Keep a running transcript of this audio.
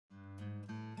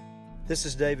This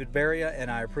is David Baria, and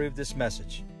I approve this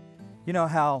message. You know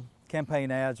how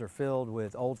campaign ads are filled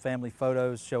with old family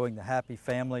photos showing the happy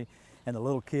family and the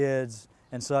little kids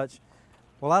and such?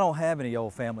 Well, I don't have any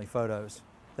old family photos.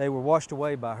 They were washed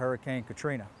away by Hurricane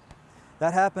Katrina.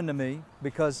 That happened to me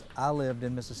because I lived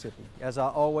in Mississippi, as I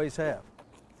always have.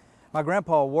 My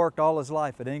grandpa worked all his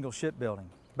life at Ingalls Shipbuilding,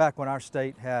 back when our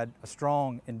state had a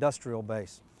strong industrial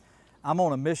base. I'm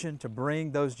on a mission to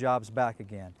bring those jobs back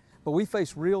again, but we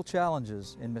face real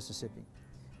challenges in Mississippi.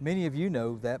 Many of you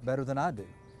know that better than I do,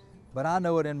 but I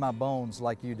know it in my bones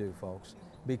like you do, folks,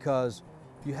 because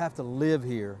you have to live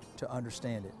here to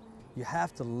understand it. You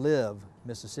have to live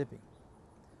Mississippi.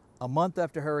 A month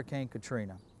after Hurricane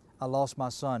Katrina, I lost my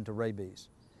son to rabies.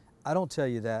 I don't tell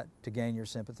you that to gain your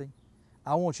sympathy.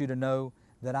 I want you to know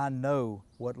that I know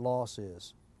what loss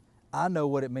is. I know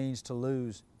what it means to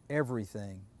lose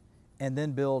everything and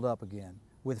then build up again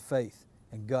with faith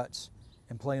and guts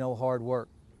and plain old hard work.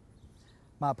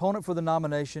 My opponent for the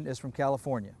nomination is from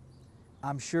California.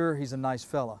 I'm sure he's a nice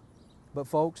fella, but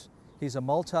folks, he's a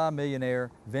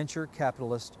multi-millionaire venture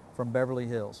capitalist from Beverly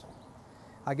Hills.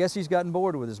 I guess he's gotten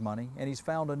bored with his money and he's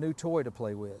found a new toy to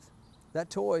play with. That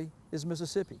toy is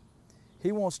Mississippi.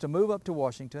 He wants to move up to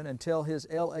Washington and tell his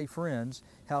LA friends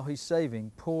how he's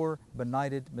saving poor,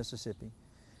 benighted Mississippi.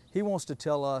 He wants to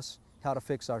tell us how to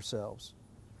fix ourselves.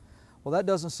 Well, that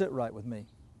doesn't sit right with me.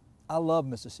 I love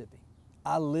Mississippi.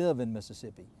 I live in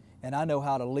Mississippi, and I know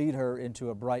how to lead her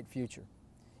into a bright future.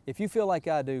 If you feel like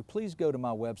I do, please go to my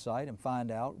website and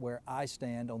find out where I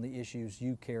stand on the issues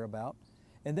you care about,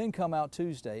 and then come out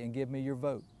Tuesday and give me your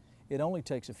vote. It only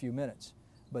takes a few minutes,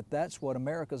 but that's what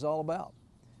America's all about.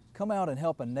 Come out and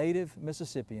help a native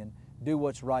Mississippian do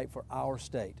what's right for our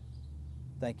state.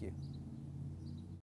 Thank you.